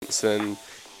don'ts and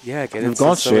get We've into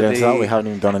gone some straight of into that. We haven't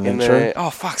even done an intro. Oh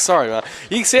fuck! Sorry, man.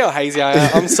 You can see how hazy I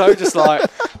am. I'm so just like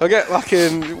I get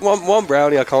fucking one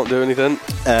brownie. I can't do anything.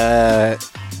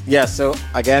 So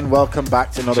again, welcome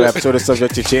back to another episode of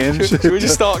Subject to Change. Should we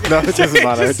just start? No, it doesn't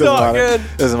matter. It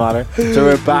doesn't matter. So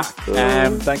we're back.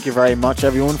 Thank you very much,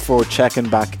 everyone, for checking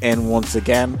back in once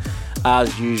again.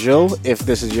 As usual, if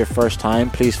this is your first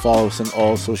time, please follow us on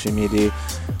all social media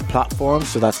platforms.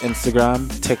 So that's Instagram,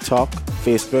 TikTok,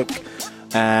 Facebook.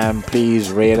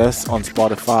 Please rate us on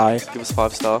Spotify. Give us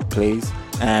 5-star, please.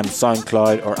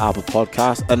 SoundCloud or Apple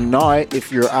Podcasts. And now,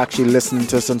 if you're actually listening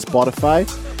to us on Spotify,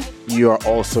 you are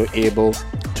also able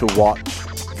to watch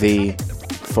the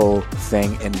full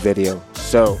thing in video.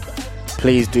 So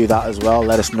please do that as well.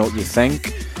 Let us know what you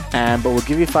think. But we'll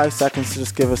give you 5 seconds to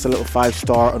just give us a little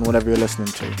 5-star on whatever you're listening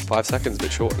to. 5 seconds, a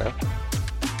bit short now.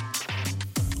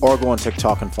 Or go on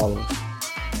TikTok and follow us.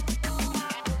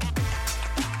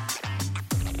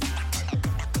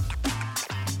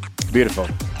 Beautiful.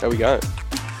 There we go.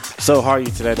 So, how are you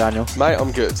today, Daniel? Mate,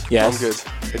 I'm good. Yes. I'm good.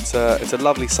 It's a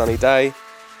lovely sunny day.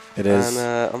 It is.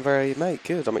 And I'm very,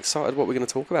 good. I'm excited what we're going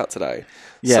to talk about today.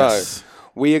 Yes. So,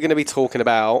 we are going to be talking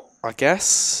about, I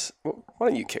guess, why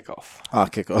don't you kick off? I'll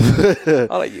kick off.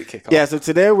 I'll let you kick off. Yeah, so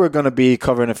today we're going to be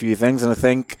covering a few things, and I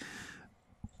think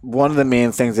one of the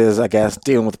main things is, I guess,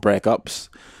 dealing with breakups.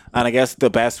 And I guess the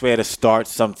best way to start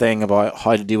something about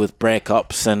how to deal with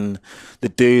breakups and the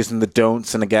do's and the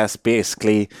don'ts, and I guess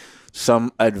basically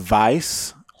some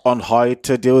advice on how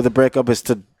to deal with a breakup is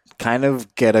to kind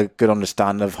of get a good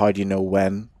understanding of how do you know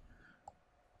when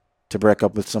to break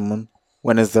up with someone.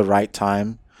 When is the right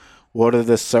time? What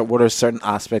are certain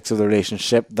aspects of the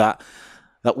relationship that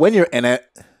when you're in it,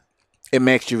 it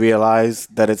makes you realize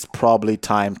that it's probably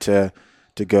time to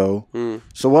go.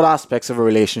 So what aspects of a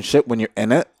relationship when you're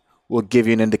in it will give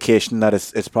you an indication that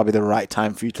it's probably the right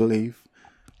time for you to leave?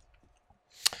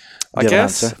 I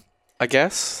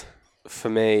guess for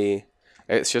me,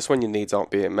 it's just when your needs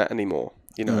aren't being met anymore.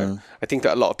 You know, I think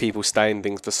that a lot of people stay in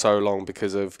things for so long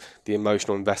because of the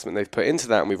emotional investment they've put into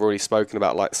that. And we've already spoken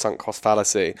about like sunk cost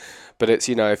fallacy. But it's,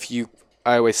 you know,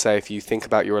 I always say, if you think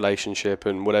about your relationship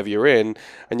and whatever you're in,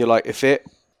 and you're like, if it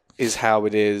is how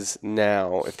it is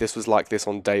now, if this was like this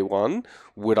on day one,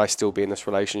 would I still be in this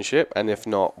relationship? And if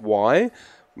not, why?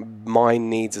 My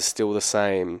needs are still the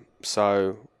same.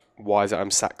 So why is it I'm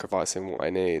sacrificing what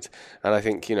I need? And I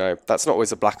think, you know, that's not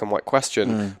always a black and white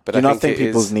question. But I think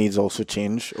people's needs also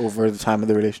change over the time of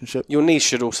the relationship? Your needs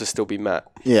should also still be met.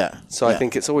 Yeah. So I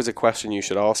think it's always a question you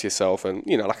should ask yourself. And,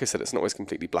 you know, like I said, it's not always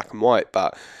completely black and white,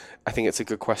 but I think it's a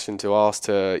good question to ask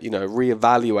to, you know,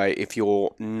 reevaluate if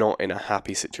you're not in a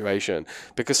happy situation.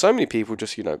 Because so many people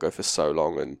just, you know, go for so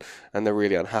long and they're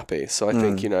really unhappy. So I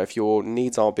think, you know, if your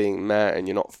needs are being met and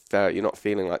you're not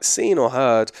feeling like seen or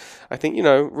heard, I think, you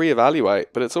know, reevaluate.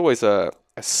 But it's always a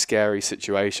scary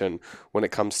situation when it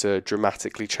comes to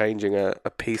dramatically changing a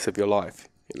piece of your life,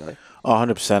 you know.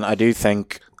 100%. I do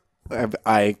think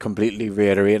I completely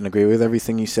reiterate and agree with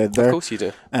everything you said there. Of course you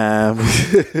do.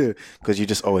 Because you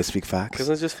just always speak facts. Because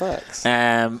they're just facts.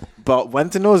 But when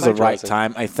to know is the right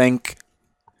time, I think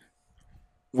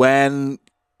when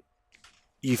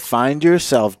you find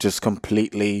yourself just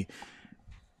completely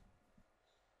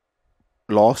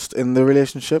lost in the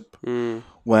relationship,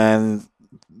 when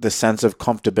the sense of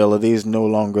comfortability is no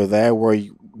longer there,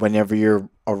 whenever you're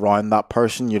around that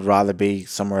person, you'd rather be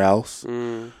somewhere else.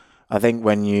 I think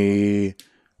when you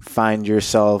find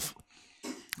yourself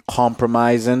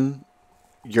compromising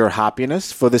your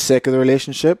happiness for the sake of the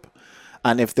relationship,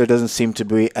 and if there doesn't seem to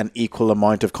be an equal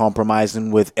amount of compromising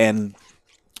within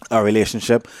a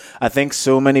relationship, I think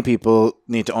so many people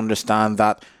need to understand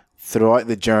that throughout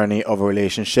the journey of a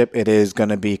relationship, it is going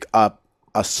to be a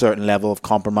certain level of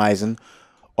compromising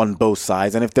on both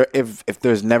sides, and if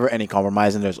there's never any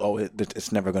compromising,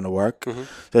 it's never going to work.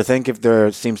 So I think if there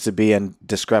seems to be a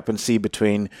discrepancy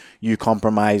between you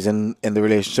compromising in the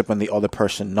relationship and the other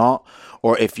person not,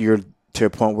 or if you're to a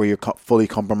point where you're fully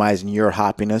compromising your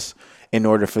happiness in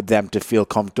order for them to feel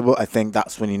comfortable, I think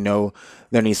that's when you know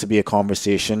there needs to be a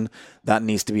conversation that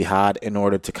needs to be had in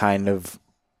order to kind of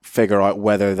figure out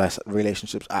whether this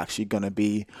relationship's actually going to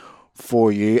be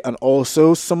for you. And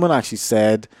also, someone actually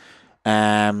said,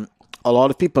 a lot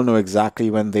of people know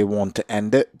exactly when they want to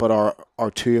end it, but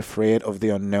are too afraid of the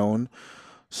unknown.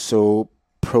 So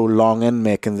prolonging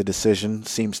making the decision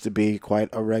seems to be quite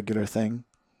a regular thing.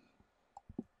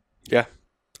 Yeah,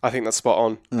 I think that's spot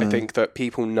on. I think that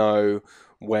people know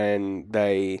when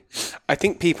they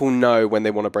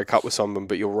want to break up with someone,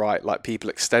 but you're right, like people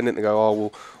extend it and they go,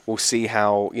 oh, we'll see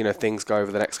how, you know, things go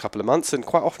over the next couple of months, and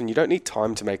quite often you don't need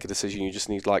time to make a decision, you just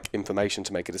need like information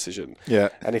to make a decision. Yeah.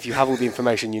 And if you have all the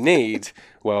information you need,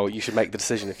 well, you should make the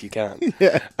decision if you can.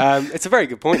 Yeah. It's a very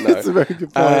good point though. It's a very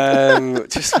good point.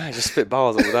 Just spit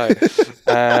bars all day.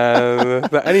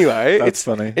 But anyway, That's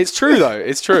funny. It's true though.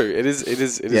 It's true. It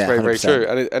is Yeah, very, very 100%.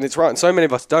 true. And it's right. And so many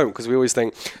of us don't, because we always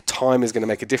think time is going to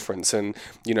make a difference. And,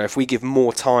 you know, if we give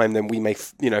more time, then we may,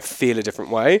 feel a different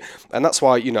way. And that's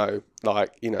why,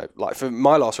 like for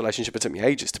my last relationship, it took me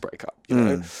ages to break up, you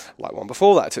know, like one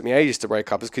before that, it took me ages to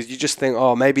break up, is because you just think,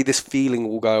 oh, maybe this feeling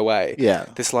will go away. Yeah.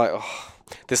 This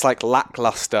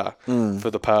lackluster for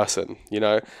the person, you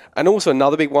know. And also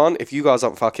another big one, if you guys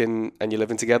aren't fucking and you're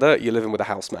living together, you're living with a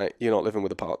housemate. You're not living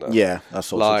with a partner. Yeah,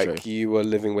 that's also true. You were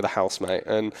living with a housemate.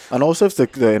 And also if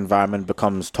the environment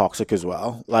becomes toxic as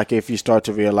well. Like if you start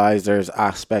to realize there's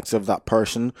aspects of that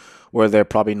person where they're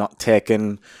probably not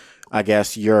taking, I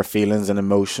guess, your feelings and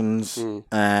emotions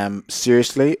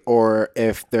seriously, or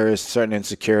if there's certain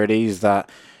insecurities that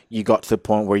you got to the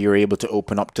point where you're able to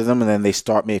open up to them, and then they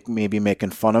start maybe making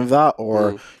fun of that,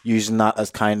 or using that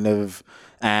as kind of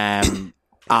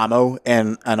ammo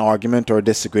in an argument or a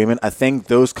disagreement. I think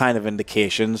those kind of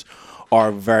indications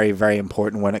are very, very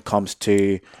important when it comes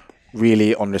to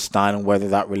really understanding whether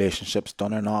that relationship's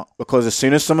done or not. Because as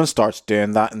soon as someone starts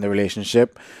doing that in the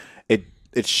relationship,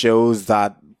 it shows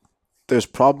that there's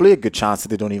probably a good chance that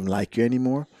they don't even like you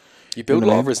anymore. You build a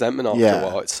lot of resentment after a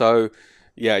while. So,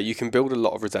 yeah, you can build a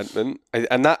lot of resentment.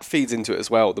 And that feeds into it as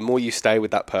well. The more you stay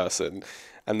with that person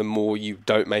and the more you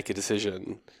don't make a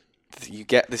decision, you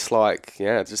get this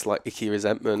just icky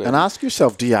resentment. And ask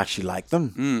yourself, do you actually like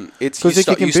them? You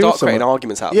start creating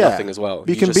arguments out of nothing as well.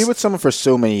 You can be with someone for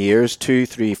so many years, 2,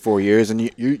 3, 4 years, and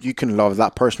you can love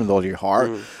that person with all your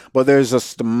heart. But there's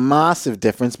just a massive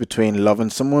difference between loving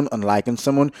someone and liking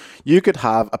someone. You could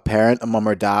have a parent, a mum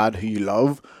or dad who you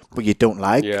love, but you don't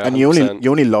like, and you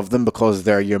only love them because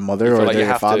they're your mother or they're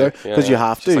your father, because you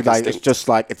have to. It's just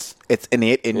like it's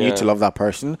innate in you to love that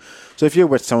person. So if you're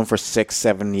with someone for 6,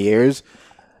 7 years,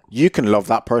 you can love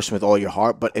that person with all your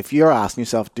heart. But if you're asking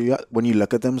yourself, when you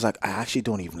look at them, it's like, I actually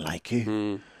don't even like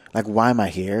you. Like, why am I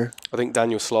here? I think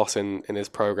Daniel Sloss in his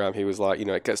program, he was like,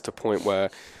 it gets to a point where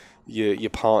your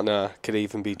partner could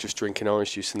even be just drinking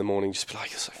orange juice in the morning, just be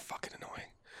like, you're so fucking annoying.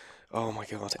 Oh my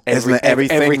god!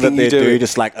 Everything that they do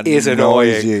just like is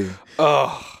annoys annoying. You.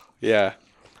 Oh yeah.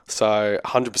 So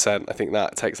 100%. I think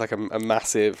that takes like a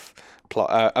massive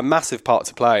part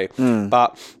to play.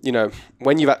 But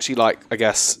when you've actually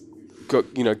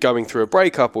going through a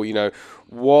breakup, or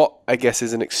what I guess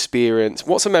is an experience.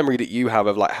 What's a memory that you have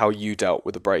of like how you dealt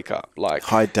with a breakup? Like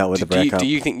how I dealt with a breakup. Do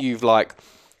you think you've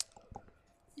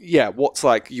what's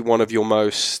like one of your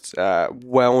most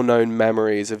well-known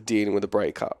memories of dealing with a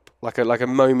breakup? Like a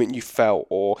moment you felt,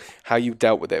 or how you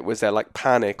dealt with it. Was there like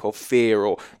panic or fear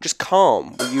or just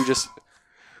calm? Were you just,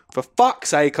 for fuck's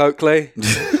sake, Oakley?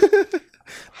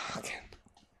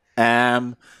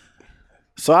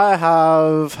 So I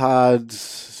have had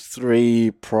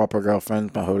 3 proper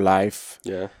girlfriends my whole life.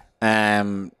 Yeah.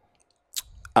 And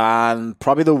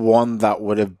probably the one that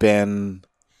would have been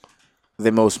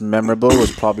the most memorable was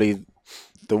probably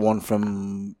the one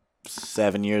from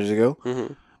 7 years ago.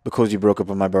 Because you broke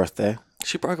up on my birthday.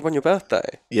 She broke up on your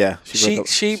birthday? Yeah.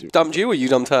 She dumped you, or you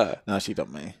dumped her? No, she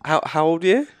dumped me. How old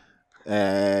are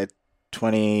you?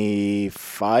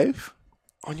 25.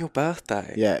 On your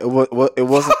birthday? Yeah, it wasn't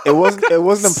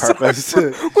on purpose.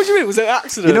 What do you mean? Was it an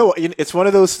accident? You know what? It's one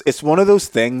of those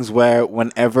things where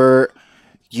whenever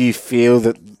you feel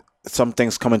that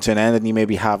something's coming to an end, and you may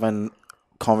be having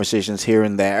conversations here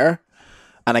and there.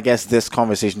 And I guess this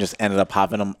conversation just ended up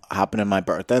happening on my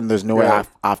birthday, and there's no way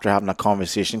after having a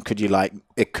conversation could you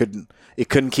it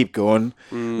couldn't keep going.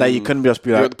 Like you couldn't just be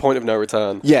You're at the point of no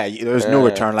return. Yeah, there's no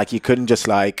return. Like you couldn't just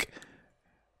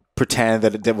pretend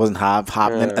that it wasn't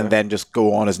happening and then just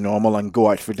go on as normal and go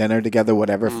out for dinner together,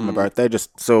 whatever, for my birthday.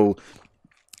 Just so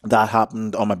that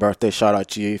happened on my birthday. Shout out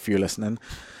to you if you're listening.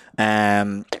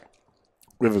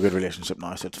 We have a good relationship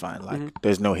now, so it's fine. Like,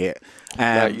 there's no hate.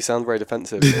 You sound very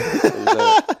defensive.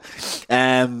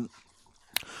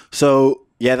 So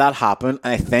yeah, that happened.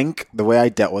 I think the way I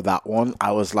dealt with that one,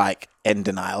 I was like in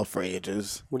denial for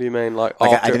ages. What do you mean? Like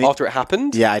after it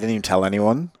happened? Yeah, I didn't even tell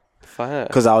anyone. Fair.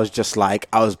 Because I was just like,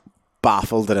 I was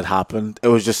baffled that it happened. It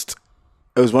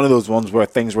was one of those ones where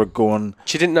things were going.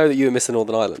 She didn't know that you were missing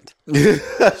Northern Ireland.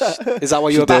 Is that why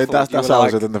you were baffled? That's why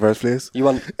I was in the first place.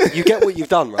 You get what you've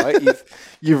done, right?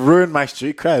 You've ruined my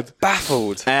street cred.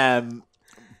 Baffled.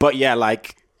 But yeah,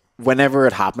 like whenever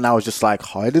it happened, I was just like,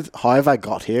 how have I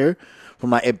got here? From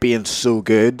like it being so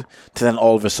good to then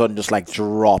all of a sudden just like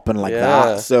dropping like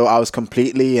that. So I was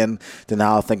completely in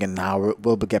denial, thinking, now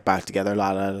we'll get back together. La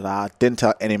la la. Didn't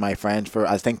tell any of my friends for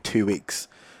I think 2 weeks.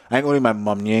 I think only my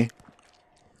mum knew,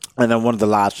 and then one of the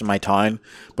lads from my town,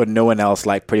 but no one else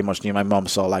like pretty much knew. My mum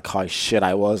saw like how shit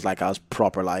I was. Like I was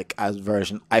proper like I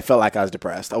felt like I was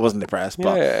depressed. I wasn't depressed,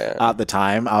 but at the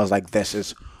time I was like, this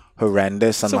is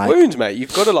horrendous. It's and a like, wound, mate.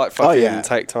 You've got to like fucking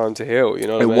take time to heal. You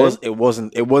know what I mean? It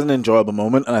wasn't an enjoyable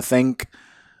moment, and I think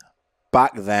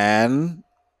back then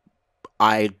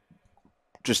I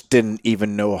just didn't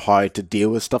even know how to deal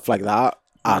with stuff like that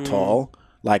at all.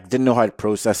 Like, didn't know how to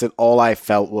process it. All I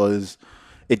felt was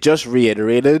it just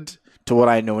reiterated to what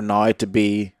I know now to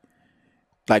be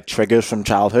like triggers from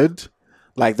childhood.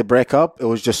 Like the breakup, it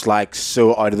was just like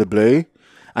so out of the blue,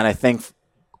 and I think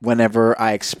whenever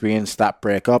I experienced that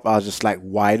breakup, I was just like,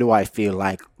 why do I feel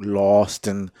like lost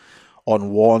and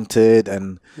unwanted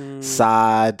and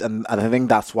sad? And I think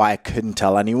that's why I couldn't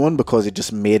tell anyone, because it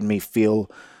just made me feel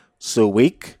so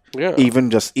weak. Yeah. Even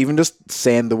just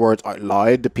saying the words out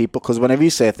loud to people, because whenever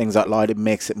you say things out loud, it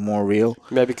makes it more real.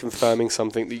 Maybe confirming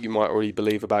something that you might already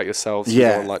believe about yourself. So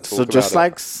Yeah. no one, like, So just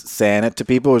like saying it to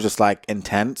people was just like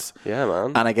intense. Yeah,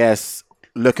 man. And I guess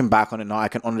looking back on it now, I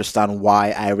can understand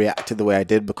why I reacted the way I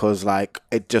did, because like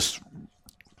it just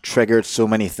triggered so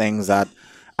many things that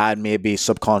I'd maybe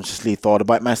subconsciously thought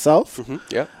about myself.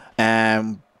 Yeah.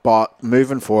 But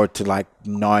moving forward to like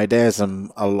nowadays,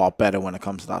 I'm a lot better when it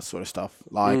comes to that sort of stuff.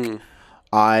 Like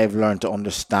I've learned to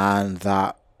understand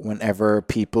that whenever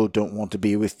people don't want to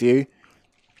be with you,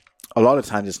 a lot of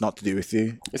times it's not to do with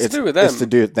you. It's to do with them. It's to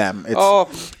do with them.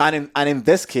 And in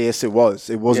this case, it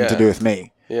wasn't to do with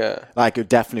me. Yeah. Like, it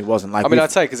definitely wasn't. Like, I mean, I'd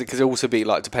say because it could also be,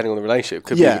 like, depending on the relationship.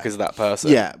 Could be because of that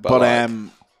person. Yeah, but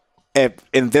like,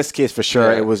 in this case, for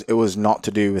sure, Yeah. it was not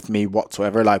to do with me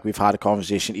whatsoever. Like, we've had a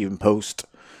conversation even post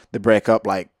the breakup,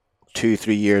 like,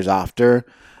 2-3 years after.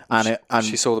 And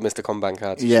she saw the Mr. Combank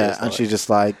ad. Yeah, and she's just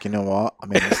like, you know what? I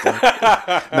made a mistake.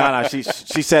 No,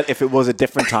 she said if it was a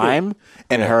different time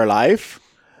in her life,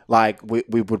 like,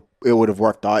 it would have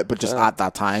worked out, but just at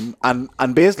that time. And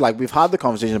basically, like, we've had the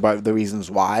conversation about the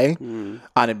reasons why,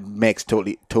 and it makes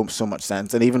so much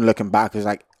sense. And even looking back, it's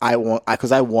like,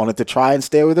 because I wanted to try and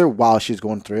stay with her while she's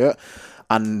going through it.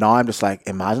 And now I'm just like,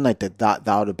 imagine I did that.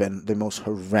 That would have been the most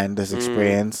horrendous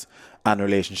experience and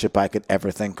relationship I could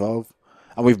ever think of.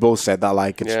 And we've both said that,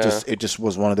 like, it just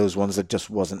was one of those ones that just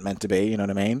wasn't meant to be, you know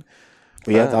what I mean?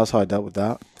 But yeah, that's how I dealt with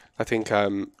that. I think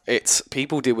it's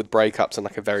people deal with breakups in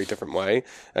like a very different way,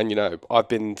 and you know, I've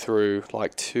been through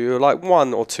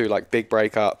one or two like big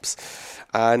breakups,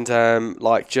 and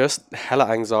like just hella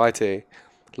anxiety,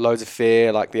 loads of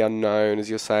fear, like the unknown, as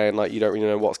you're saying, like you don't really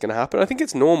know what's going to happen. I think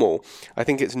it's normal. I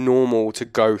think it's normal to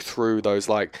go through those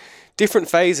like different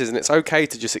phases, and it's okay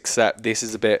to just accept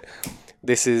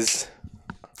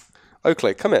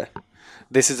Oakley, come here.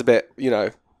 This is a bit, you know,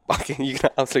 you can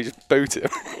absolutely just boot him.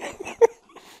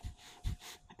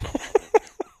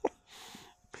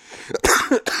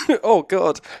 Oh,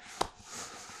 God.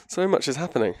 So much is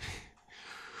happening.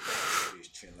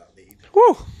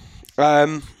 Woo.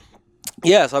 So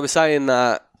I was saying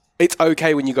that it's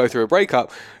okay when you go through a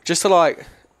breakup just to, like,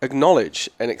 acknowledge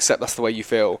and accept that's the way you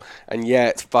feel, and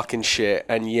it's fucking shit,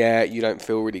 and you don't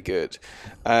feel really good.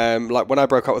 Like when I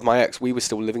broke up with my ex, we were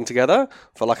still living together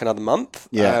for like another month,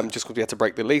 just because we had to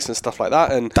break the lease and stuff like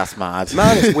that. And that's mad,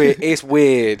 man. It's weird. It's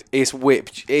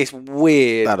weird. It's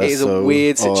weird. It is a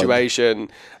weird situation.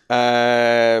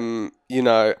 You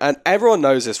know, and everyone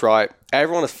knows this, right?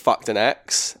 Everyone has fucked an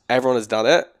ex. Everyone has done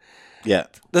it. Yeah.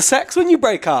 The sex when you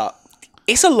break up,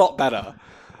 it's a lot better.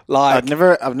 Like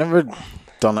I've never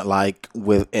done it like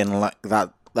within like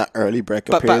that early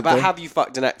breakup period. But have you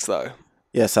fucked an ex though?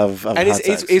 Yes, I've and had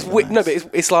it's no, but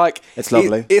it's like it's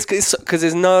lovely. It's because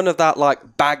there's none of that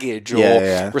like baggage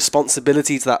or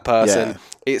responsibility to that person. Yeah.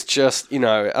 It's just, you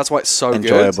know, that's why it's so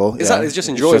enjoyable. Good. Exactly, it's just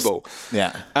enjoyable.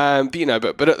 But you know,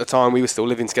 but at the time we were still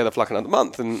living together for like another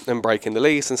month and breaking the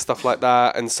lease and stuff like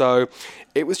that, and so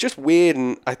it was just weird,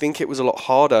 and I think it was a lot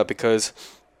harder because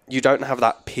you don't have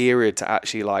that period to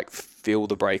actually like feel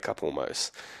the breakup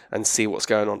almost and see what's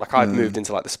going on. Like I've moved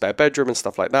into like the spare bedroom and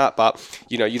stuff like that, but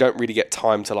you know, you don't really get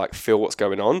time to like feel what's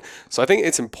going on. So I think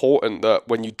it's important that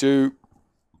when you do,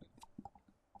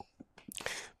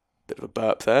 bit of a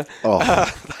burp there.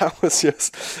 That was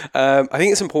just, I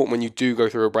think it's important when you do go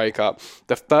through a breakup,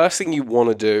 the first thing you want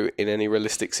to do in any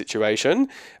realistic situation,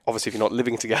 obviously if you're not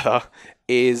living together,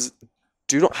 is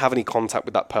do not have any contact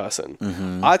with that person.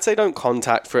 I'd say don't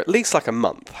contact for at least like a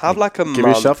month. Have like a month. Give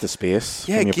yourself the space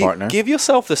from your partner. Give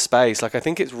yourself the space. Like, I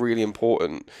think it's really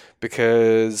important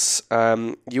because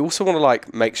you also want to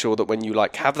like make sure that when you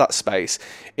like have that space,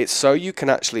 it's so you can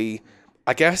actually,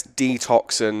 I guess,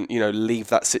 detox and, you know, leave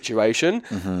that situation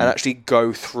and actually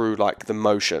go through like the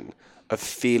motion of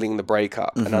feeling the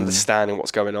breakup and understanding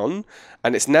what's going on.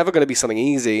 And it's never going to be something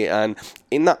easy. And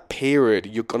in that period,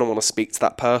 you're going to want to speak to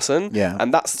that person. Yeah.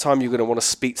 And that's the time you're going to want to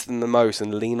speak to them the most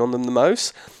and lean on them the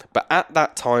most. But at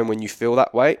that time, when you feel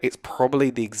that way, it's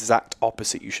probably the exact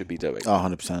opposite you should be doing.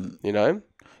 100%. You know?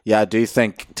 Yeah, I do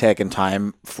think taking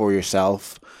time for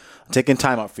yourself, taking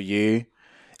time out for you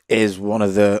is one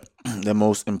of the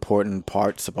most important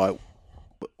parts about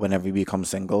whenever you become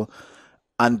single.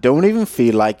 And don't even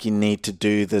feel like you need to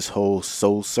do this whole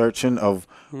soul searching of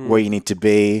where you need to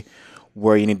be,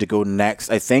 where you need to go next.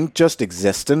 I think just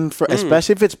existing for,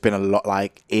 especially if it's been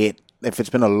if it's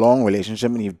been a long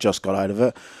relationship and you've just got out of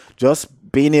it,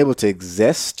 just being able to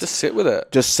exist. Just sit with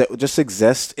it. Just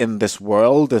exist in this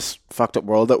world, this fucked up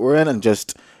world that we're in, and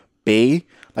just be.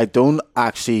 Like, don't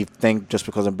actually think just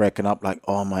because I'm breaking up, like,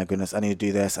 oh my goodness, I need to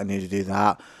do this, I need to do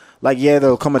that. Like, yeah,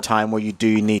 there'll come a time where you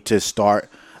do need to start,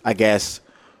 I guess,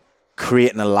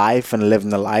 creating a life and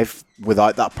living a life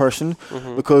without that person.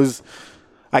 Because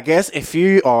I guess if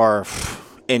you are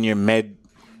in your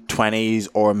mid-20s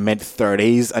or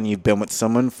mid-30s and you've been with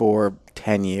someone for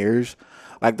 10 years,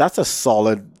 like, that's a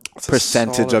solid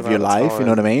percentage of your life. You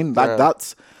know what I mean? Like,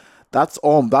 that's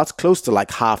close to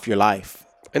like half your life.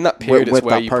 In that period is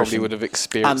where you probably would have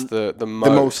experienced the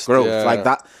most growth. Yeah.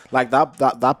 Like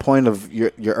that point of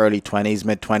your early 20s,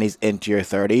 mid-20s into your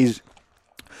 30s,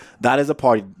 that is a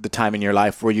part of the time in your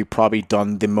life where you've probably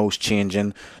done the most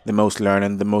changing, the most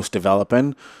learning, the most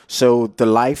developing. So the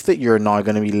life that you're now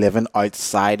going to be living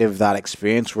outside of that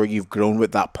experience where you've grown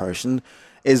with that person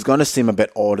is going to seem a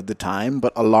bit odd at the time,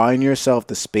 but allowing yourself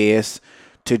the space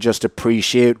to just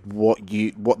appreciate what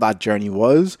that journey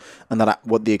was and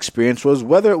what the experience was,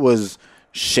 whether it was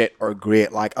shit or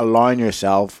great, like allowing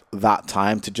yourself that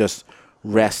time to just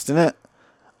rest in it,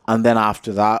 and then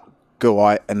after that go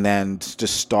out and then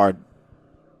just start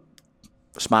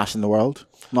smashing the world.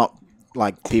 Not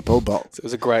like people, but it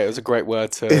was a great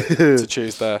word to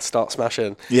choose there. Start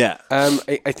smashing. Yeah.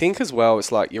 I think as well,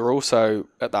 it's like you're also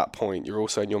at that point. You're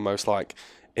also in your most like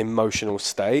emotional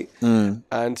state,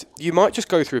 and you might just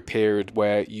go through a period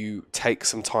where you take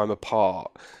some time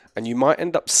apart, and you might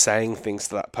end up saying things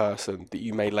to that person that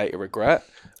you may later regret.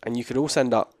 And you could also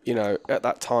end up, you know, at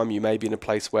that time you may be in a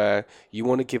place where you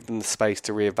want to give them the space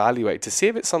to reevaluate, to see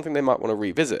if it's something they might want to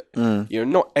revisit. You know,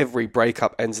 not every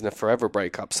breakup ends in a forever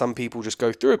breakup. Some people just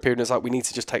go through a period and it's like, we need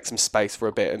to just take some space for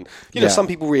a bit. And, you know, some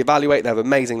people reevaluate, they have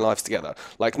amazing lives together.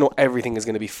 Like, not everything is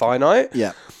going to be finite.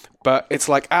 Yeah. But it's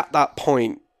like, at that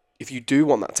point, if you do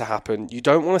want that to happen, you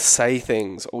don't want to say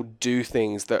things or do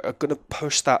things that are going to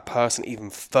push that person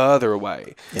even further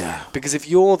away. Yeah. Because if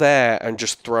you're there and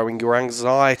just throwing your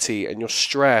anxiety and your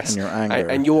stress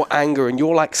and your anger and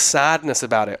your like sadness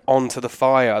about it onto the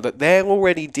fire that they're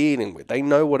already dealing with, they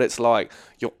know what it's like,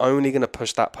 you're only going to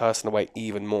push that person away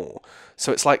even more.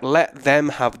 So it's like, let them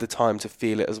have the time to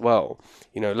feel it as well.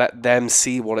 You know, let them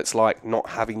see what it's like not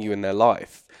having you in their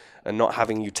life. And not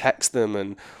having you text them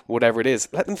and whatever it is,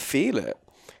 let them feel it.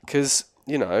 Because,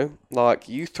 you know, like,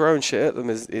 you throwing shit at them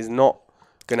is not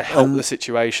going to help the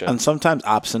situation. And sometimes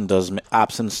absence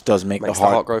does make the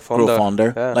heart grow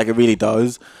fonder. Yeah. Like, it really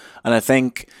does. And I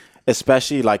think,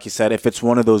 especially, like you said, if it's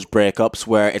one of those breakups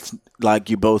where it's like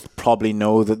you both probably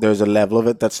know that there's a level of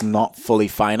it that's not fully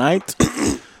finite,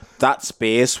 that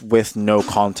space with no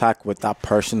contact with that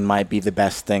person might be the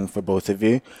best thing for both of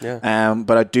you. Yeah.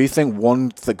 But I do think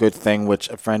the good thing, which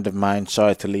a friend of mine, shout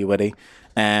out to Lee Whitty,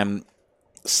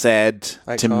 said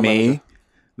to me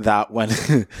that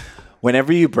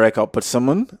whenever you break up with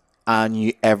someone and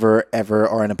you ever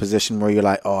are in a position where you're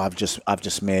like, oh, I've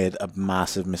just made a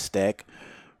massive mistake,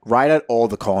 write out all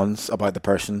the cons about the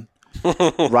person.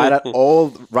 write out all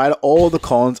the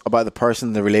cons about the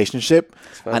person, the relationship,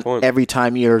 and every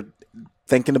time you're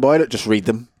thinking about it, just read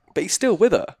them. But he's still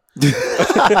with her.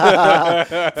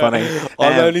 Funny.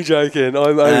 I'm only joking.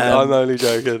 I'm only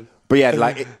joking. But yeah,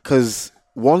 like, because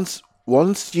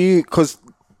because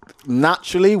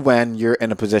naturally when you're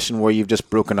in a position where you've just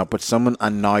broken up with someone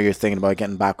and now you're thinking about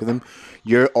getting back with them,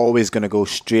 you're always going to go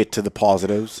straight to the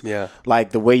positives. Yeah.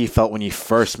 Like the way you felt when you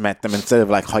first met them instead of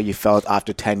like how you felt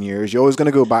after 10 years. You're always going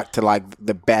to go back to like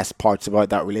the best parts about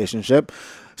that relationship.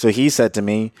 So he said to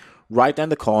me, write down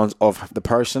the cons of the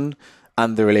person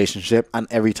and the relationship, and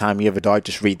every time you have a doubt,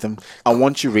 just read them. And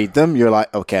once you read them, you're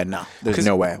like, okay, no, there's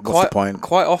no way. What's the point?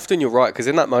 Quite often you're right, because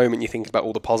in that moment you think about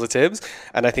all the positives,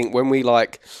 and I think when we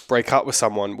like break up with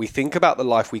someone, we think about the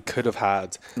life we could have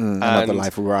had, and about the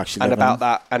life we were actually living.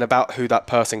 and about who that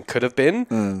person could have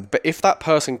been. But if that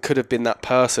person could have been that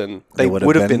person, they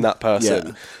would have been that person.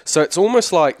 Yeah. So it's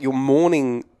almost like you're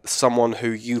mourning someone who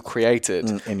you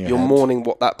created. You're mourning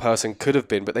what that person could have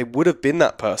been, but they would have been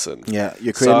that person. Yeah,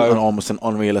 you're creating almost an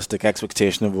unrealistic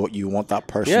expectation of what you want that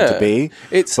person to be.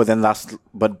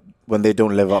 But when they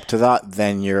don't live up to that,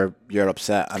 then you're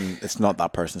upset, and it's not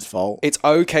that person's fault. It's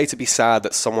okay to be sad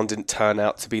that someone didn't turn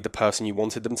out to be the person you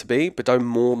wanted them to be, but don't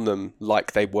mourn them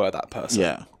like they were that person.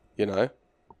 Yeah, you know.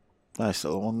 Nice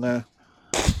little one there.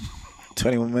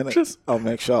 21 minutes. I'll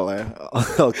make sure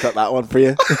I'll cut that one for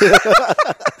you.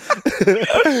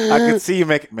 I can see you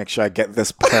make sure I get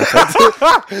this perfect.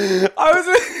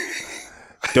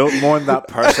 Don't mourn that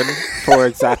person for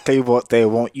exactly what they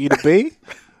want you to be,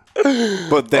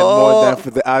 but then mourn them for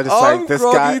the. I just like this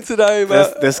guy today,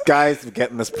 man. This guy's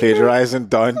getting this plagiarizing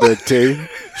down to a T.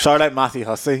 Shout out Matthew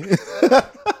Hussey.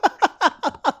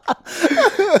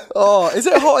 Oh, is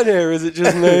it hot in here? Or is it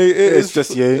just me? It's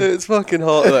just you. It's fucking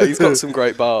hot. Though. He's got some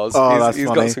great bars. He's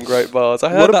got some great bars. I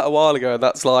heard that a while ago, and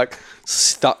that's like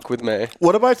stuck with me.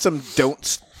 What about some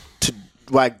don'ts to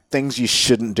like things you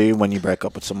shouldn't do when you break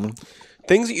up with someone?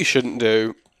 Things that you shouldn't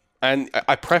do, and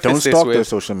I preface don't this stalk with their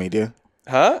social media.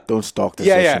 Huh? Don't stalk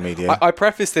their social media. I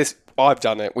preface this. I've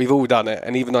done it. We've all done it.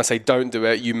 And even though I say don't do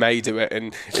it, you may do it,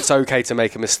 and it's okay to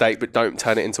make a mistake, but don't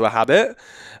turn it into a habit.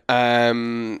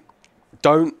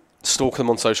 Don't stalk them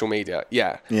on social media.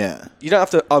 Yeah. You don't have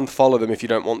to unfollow them if you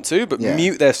don't want to, but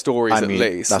mute their stories at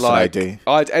least. That's what I do.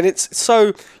 And it's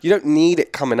so you don't need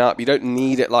it coming up. You don't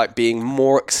need it like being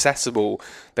more accessible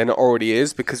than it already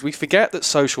is, because we forget that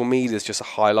social media is just a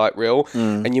highlight reel,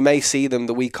 and you may see them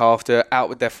the week after out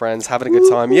with their friends having a good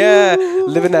time,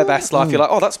 living their best life. You're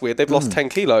like, oh, that's weird. They've lost 10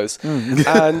 kilos,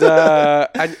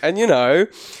 and you know,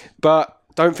 but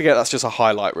don't forget that's just a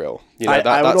highlight reel. You know,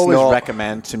 I would always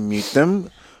recommend to mute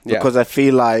them, because I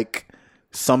feel like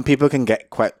some people can get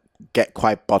quite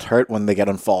butthurt when they get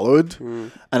unfollowed,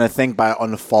 and I think by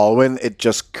unfollowing it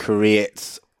just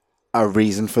creates a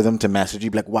reason for them to message you,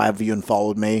 be like, why have you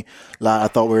unfollowed me? Like, I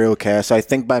thought we were okay. So I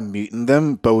think by muting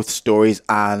them, both stories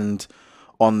and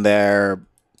on their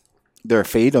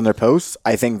feed, on their posts,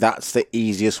 I think that's the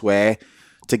easiest way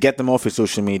to get them off your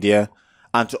social media,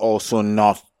 and to also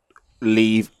not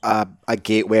leave a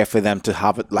gateway for them to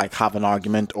have an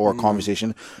argument or a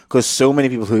conversation, because so many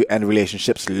people who end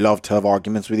relationships love to have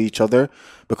arguments with each other,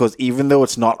 because even though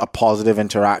it's not a positive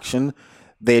interaction,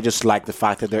 they just like the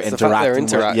fact that they're interacting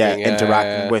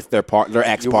with their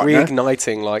ex-partner. You're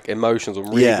reigniting like emotions, or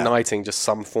reigniting just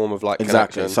some form of like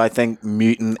connection. So I think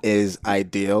muting is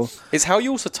ideal. It's how you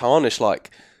also tarnish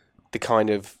like the kind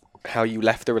of how you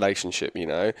left the relationship, you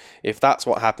know? If that's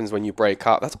what happens when you break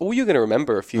up, that's all you're going to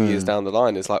remember a few years down the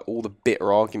line, is like all the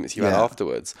bitter arguments you had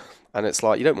afterwards. And it's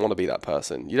like, you don't want to be that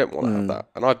person. You don't want to have that.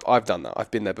 And I've done that. I've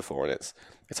been there before, and it's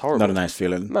horrible. Not a nice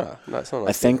feeling. No, it's not a nice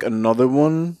I think another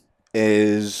one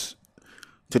is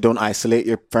to don't isolate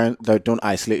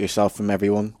yourself from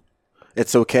everyone.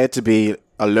 It's okay to be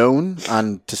alone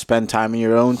and to spend time on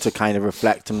your own, to kind of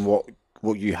reflect on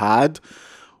what you had,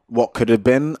 what could have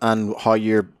been, and how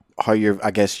your I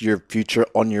guess your future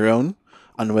on your own,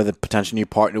 and where the potential new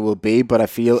partner will be. But I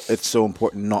feel it's so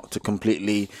important not to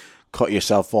completely cut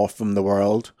yourself off from the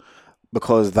world,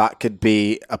 because that could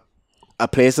be a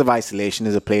place of isolation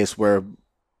is a place where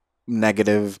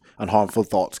negative and harmful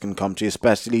thoughts can come to you,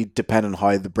 especially depending on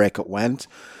how the breakup went.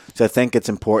 So I think it's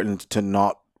important to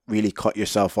not really cut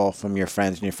yourself off from your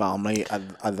friends and your family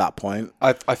at that point.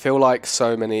 I feel like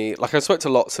so many, like I spoke to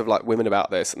lots of like women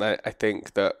about this, and I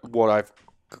think that what I've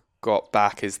got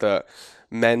back is that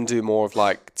men do more of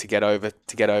like to get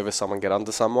over someone, get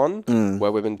under someone,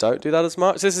 where women don't do that as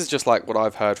much. This is just like what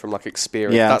I've heard from like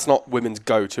experience. That's not women's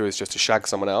go-to, is just to shag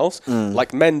someone else.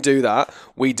 Like men do that,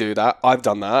 we do that, I've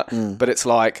done that, but it's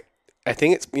like, I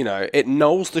think it's, you know, it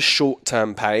nulls the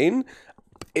short-term pain.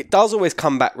 It does always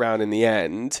come back round in the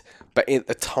end, but at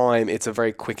the time it's a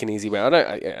very quick and easy way.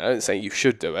 I don't say you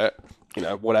should do it. You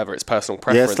know, whatever, it's personal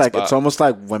preference. Yeah, it's almost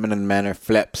like women and men are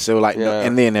flipped. So like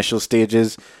in the initial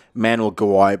stages, men will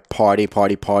go out, party.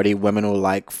 Women will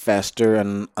like fester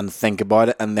and think about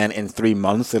it. And then in 3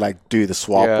 months, they like do the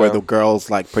swap where the girls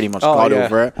like pretty much got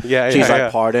over it. She's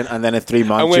like partying. And then in 3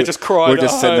 months, and we're just crying. We're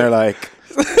just sitting there like,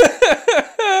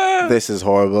 this is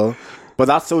horrible. But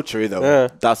that's so true though. Yeah.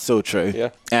 That's so true. Yeah.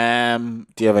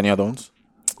 Do you have any other ones?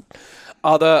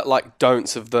 Other like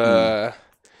don'ts of the...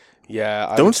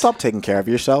 Yeah. Don't stop taking care of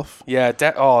yourself. Yeah,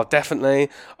 definitely.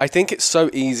 I think it's so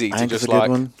easy to just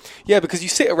like, yeah, because you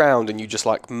sit around and you just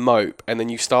like mope, and then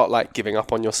you start like giving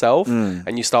up on yourself,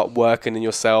 and you start working in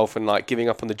yourself and like giving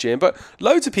up on the gym. But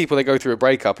loads of people, they go through a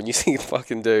breakup, and you see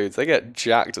fucking dudes, they get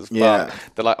jacked as fuck. Yeah.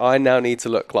 They're like, I now need to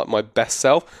look like my best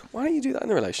self. Why don't you do that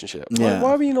in a relationship? Yeah.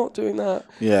 Why were you not doing that?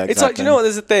 Yeah, exactly. It's like, do you know what?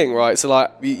 There's a thing, right? So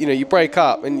like, you break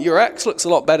up, and your ex looks a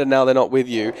lot better now they're not with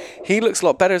you. He looks a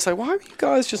lot better. It's like, why are you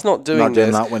guys just not doing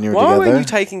this? That when you were Why together? were you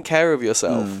taking care of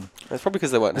yourself? It's probably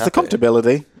because they weren't happy. It's the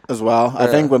comfortability as well. Yeah. I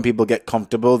think when people get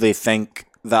comfortable, they think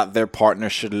that their partner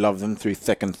should love them through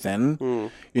thick and thin.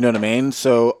 You know what I mean?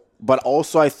 So, but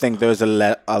also I think there's a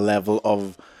level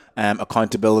of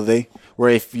accountability where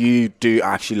if you do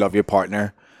actually love your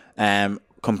partner,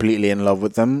 completely in love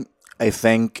with them, I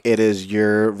think it is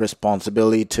your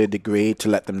responsibility to a degree to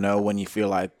let them know when you feel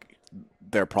like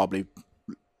they're probably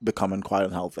becoming quite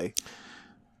unhealthy.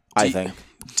 I think.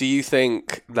 Do you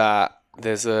think that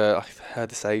there's I heard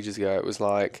this ages ago, it was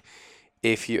like,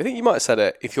 I think you might have said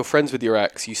it, if you're friends with your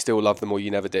ex, you still love them or you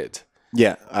never did?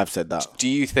 Yeah, I've said that. Do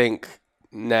you think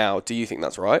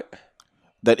that's right?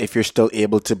 That if you're still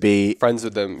able to be friends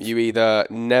with them, you either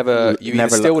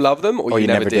still love them or you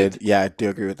never did? Yeah, I do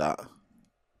agree with that.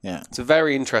 Yeah. It's a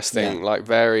very interesting,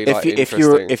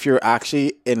 interesting. If you're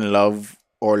actually in love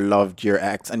or loved your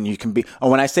ex, and you can be,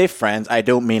 and when I say friends, I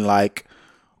don't mean like,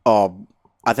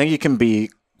 I think you can be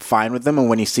fine with them, and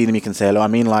when you see them, you can say hello. I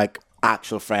mean, like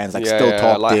actual friends, like still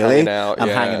talk like daily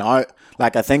hanging out.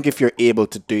 Like, I think if you're able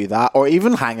to do that, or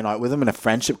even hanging out with them in a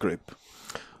friendship group,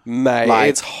 mate, like,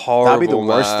 it's horrible. That'd be the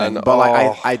worst thing. But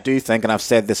like, I do think, and I've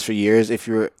said this for years, if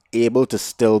you're able to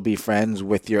still be friends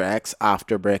with your ex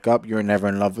after breakup, you're never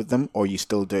in love with them, or you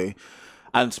still do.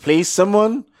 And please,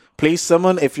 someone,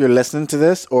 if you're listening to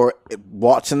this or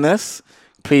watching this,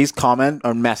 please comment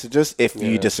or message us if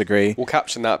you disagree. We'll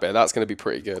caption that bit. That's going to be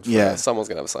pretty good. Someone's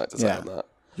going to have something to say on that.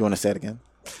 You want to say it again?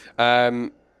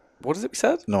 What is it we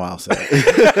said? No, I'll say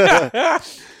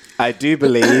it. I do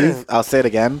believe, I'll say it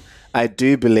again. I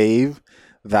do believe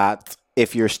that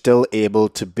if you're still able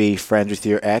to be friends with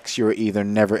your ex, you're either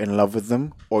never in love with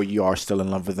them or you are still in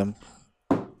love with them.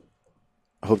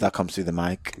 I hope that comes through the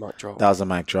mic. Mic drop. That was a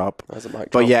mic drop.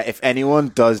 But yeah, if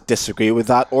anyone does disagree with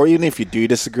that, or even if you do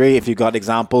disagree, if you got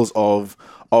examples of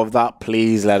that,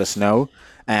 please let us know.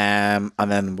 And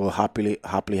then we'll happily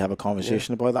have a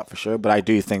conversation about that for sure. But I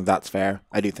do think that's fair.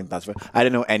 I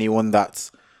don't know anyone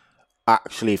that's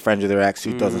actually friends with their ex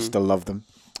who doesn't still love them.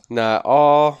 Nah,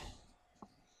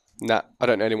 I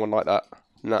don't know anyone like that.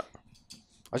 Nah.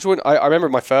 I remember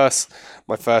my first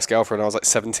girlfriend. I was like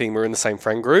 17. We were in the same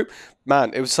friend group.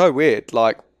 Man, it was so weird.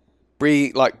 Like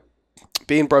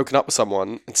being broken up with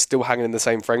someone and still hanging in the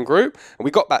same friend group. And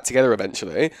we got back together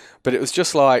eventually. But it was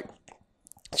just like,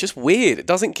 it's just weird. It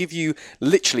doesn't give you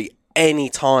literally any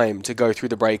time to go through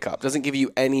the breakup. It doesn't give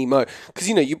you any because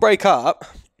you break up,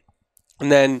 and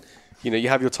then you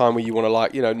have your time where you want to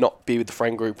like not be with the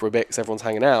friend group for a bit because everyone's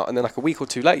hanging out, and then like a week or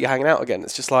two later you're hanging out again.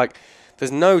 It's just like,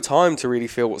 there's no time to really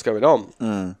feel what's going on.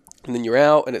 And then you're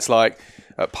out, and it's like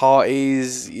at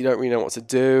parties, you don't really know what to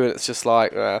do. And it's just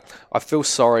like, I feel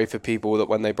sorry for people that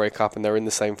when they break up and they're in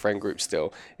the same friend group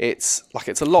still, it's like,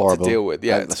 it's a lot horrible to deal with.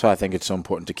 Yeah. That's why I think it's so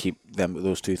important to keep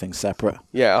those two things separate.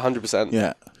 Yeah, 100%.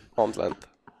 Yeah. Arm's length.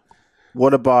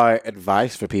 What about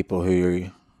advice for people who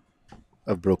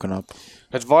have broken up?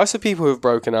 Advice for people who have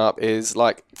broken up is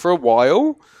like, for a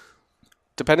while,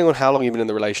 depending on how long you've been in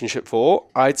the relationship for,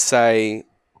 I'd say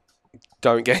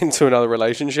don't get into another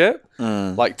relationship.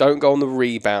 Like, don't go on the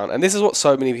rebound. And this is what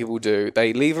so many people do.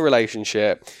 They leave a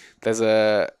relationship. There's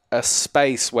a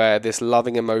space where this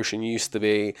loving emotion used to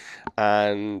be,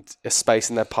 and a space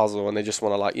in their puzzle, and they just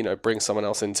want to like, bring someone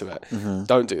else into it.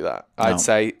 Don't do that. I'd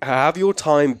say have your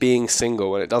time being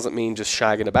single, and it doesn't mean just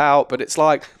shagging about, but it's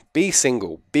like, be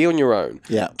single, be on your own,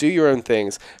 do your own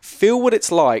things, feel what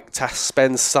it's like to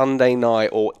spend Sunday night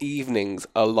or evenings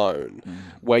alone,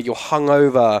 where you're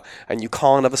hungover and you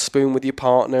can't have a spoon with your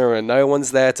partner and no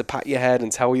one's there to pat your head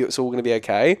and tell you it's all going to be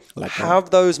okay. Have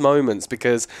those moments,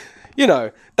 because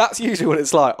that's usually what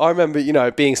it's like. I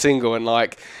remember, being single and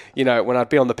like, when I'd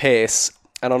be on the piss,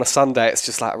 and on a Sunday, it's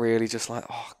just like, really just like,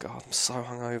 oh God, I'm so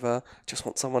hungover. Just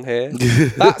want someone here.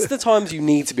 That's the times you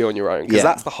need to be on your own, because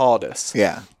that's the hardest.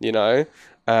 Yeah.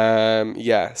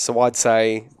 So I'd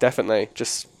say definitely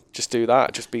just do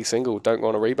that. Just be single. Don't go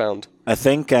on a rebound. I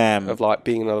think of like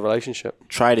being in another relationship.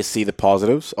 Try to see the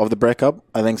positives of the breakup.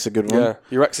 I think it's a good one. Yeah.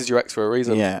 Your ex is your ex for a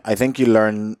reason. Yeah. I think you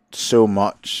learn so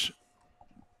much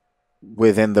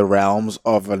within the realms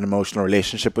of an emotional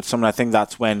relationship with someone. I think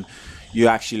that's when you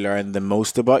actually learn the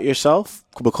most about yourself,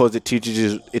 because it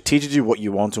teaches you what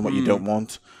you want and what you don't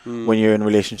want when you're in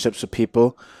relationships with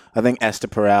people. I think Esther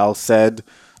Perel said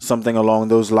something along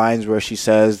those lines, where she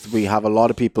says we have a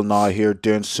lot of people now who are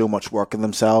doing so much work in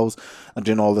themselves and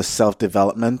doing all this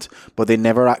self-development, but they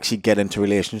never actually get into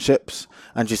relationships.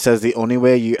 And she says the only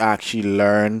way you actually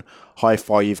learn how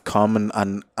far you've come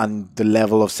and the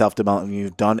level of self-development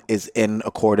you've done is in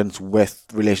accordance with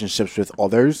relationships with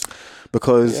others.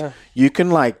 Because you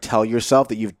can like tell yourself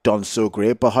that you've done so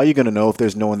great, but how are you going to know if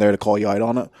there's no one there to call you out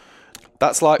on it?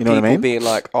 That's like, you know, people being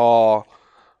like, oh,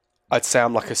 I'd say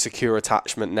I'm like a secure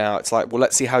attachment now. It's like, well,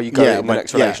 let's see how you go in the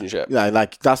next relationship. Yeah,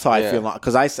 like that's how I feel.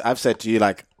 Because I've said to you,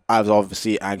 like, I was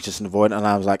obviously anxious and avoidant, and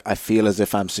I was like, I feel as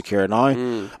if I'm secure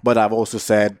now. But I've also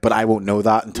said, but I won't know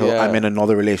that until I'm in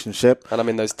another relationship. And I'm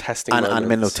in those testing moments. And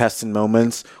I'm in those testing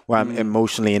moments where I'm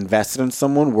emotionally invested in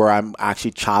someone, where I'm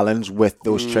actually challenged with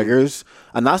those triggers.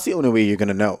 And that's the only way you're going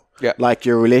to know. Yeah. Like,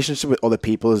 your relationship with other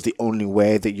people is the only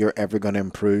way that you're ever going to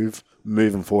improve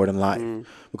moving forward in life.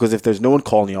 Because if there's no one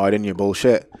calling you out in your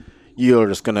bullshit, you're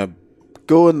just going to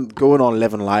going on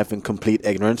living life in complete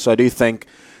ignorance. So I do think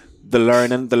the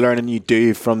learning you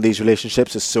do from these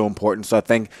relationships is so important. So I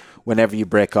think whenever you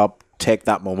break up, take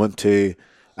that moment to,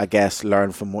 I guess,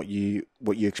 learn from what you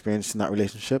experienced in that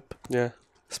relationship. Yeah.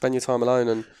 Spend your time alone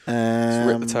and just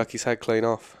rip the turkey's head clean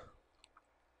off.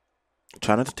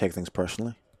 Try not to take things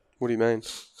personally. What do you mean?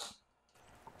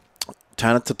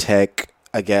 Try not to take,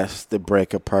 I guess, the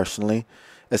breakup personally,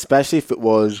 especially if it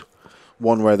was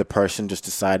one where the person just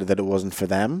decided that it wasn't for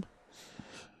them.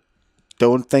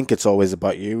 Don't think it's always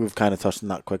about you. We've kind of touched on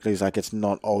that quickly. It's like, it's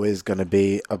not always going to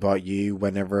be about you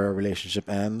whenever a relationship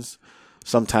ends.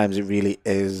 Sometimes it really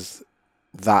is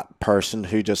that person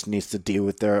who just needs to deal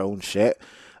with their own shit.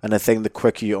 And I think the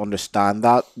quicker you understand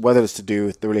that, whether it's to do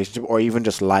with the relationship or even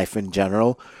just life in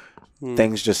general,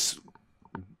 things just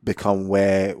become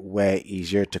way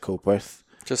easier to cope with.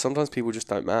 Just sometimes people just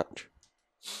don't match.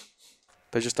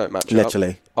 They just don't match.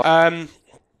 Literally.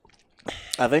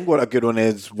 I think what a good one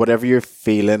is, whatever you're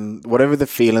feeling, whatever the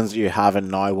feelings that you're having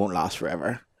now won't last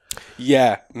forever.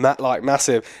 Yeah,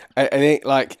 massive. I think,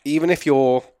 like, even if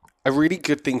you're, a really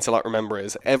good thing to like remember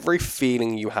is every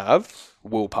feeling you have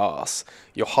will pass.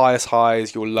 Your highest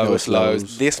highs, your lowest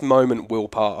lows. This moment will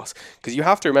pass. Because you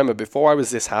have to remember, before I was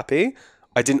this happy,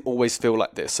 I didn't always feel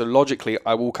like this. So logically,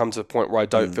 I will come to a point where I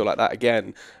don't feel like that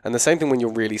again. And the same thing when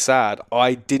you're really sad.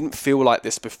 I didn't feel like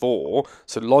this before.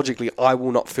 So logically, I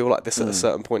will not feel like this at a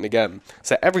certain point again.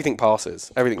 So everything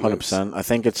passes. Everything 100%. moves. I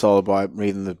think it's all about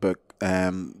reading the book,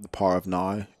 The Power of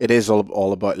Now. It is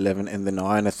all about living in the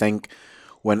now. And I think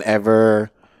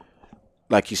whenever,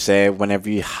 like you say, whenever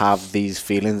you have these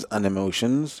feelings and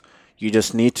emotions, you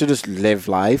just need to just live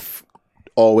life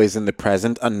always in the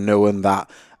present and knowing that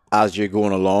as you're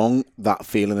going along, that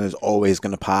feeling is always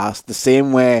going to pass. The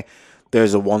same way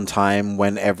there's a one time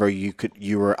whenever you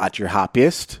were at your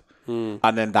happiest and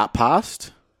then that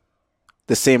passed.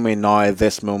 The same way now,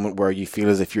 this moment where you feel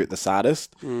as if you're at the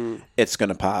saddest, it's going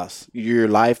to pass. Your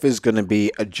life is going to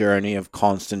be a journey of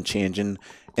constant changing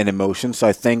in emotion. So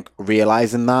I think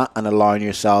realizing that and allowing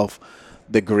yourself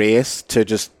the grace to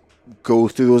just go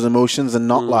through those emotions and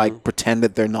not like pretend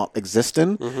that they're not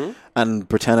existing and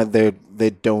pretend that they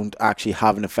don't actually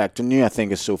have an effect on you, I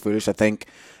think is so foolish. I think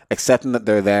accepting that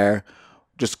they're there,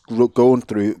 just going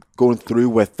through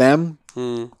with them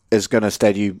is going to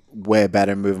steady you way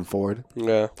better moving forward.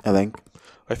 Yeah.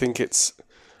 I think it's,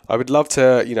 I would love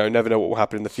to, never know what will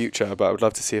happen in the future, but I would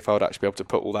love to see if I would actually be able to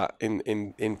put all that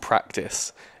in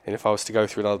practice. And if I was to go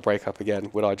through another breakup again,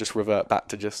 would I just revert back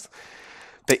to just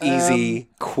the easy,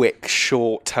 quick,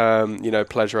 short-term,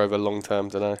 pleasure over long-term?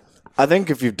 Don't know. I think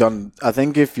if you've done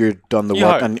the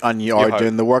work and you are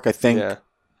doing the work, I think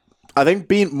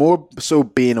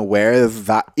being aware of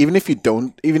that, even if you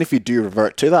do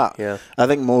revert to that, I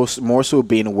think more so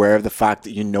being aware of the fact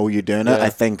that you're doing it, I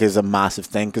think is a massive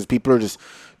thing, because people are just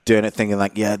doing it thinking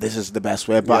like, this is the best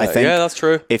way. But I think that's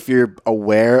true. If you're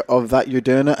aware of that you're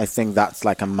doing it, I think that's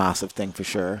like a massive thing for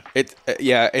sure.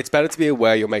 It's better to be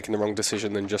aware you're making the wrong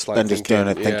decision than just like doing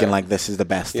it thinking like this is the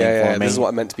best thing for me. This is what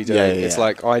I'm meant to be doing. It's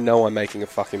like, I know I'm making a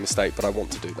fucking mistake, but I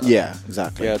want to do that. Yeah,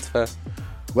 exactly. Yeah, it's fair.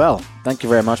 Well, thank you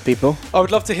very much, people. I would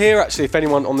love to hear, actually, if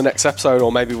anyone on the next episode,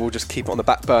 or maybe we'll just keep it on the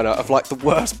back burner, of like the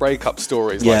worst breakup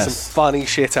stories, like some funny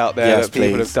shit out there that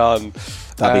people have done.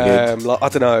 That'd be good. Like, I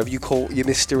don't know, if you caught your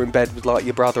mister in bed with like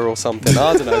your brother or something.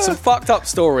 I don't know, some fucked up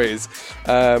stories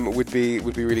would be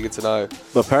really good to know.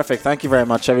 Well, perfect. Thank you very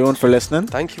much, everyone, for listening.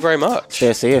 Thank you very much.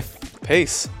 Stay safe.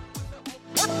 Peace.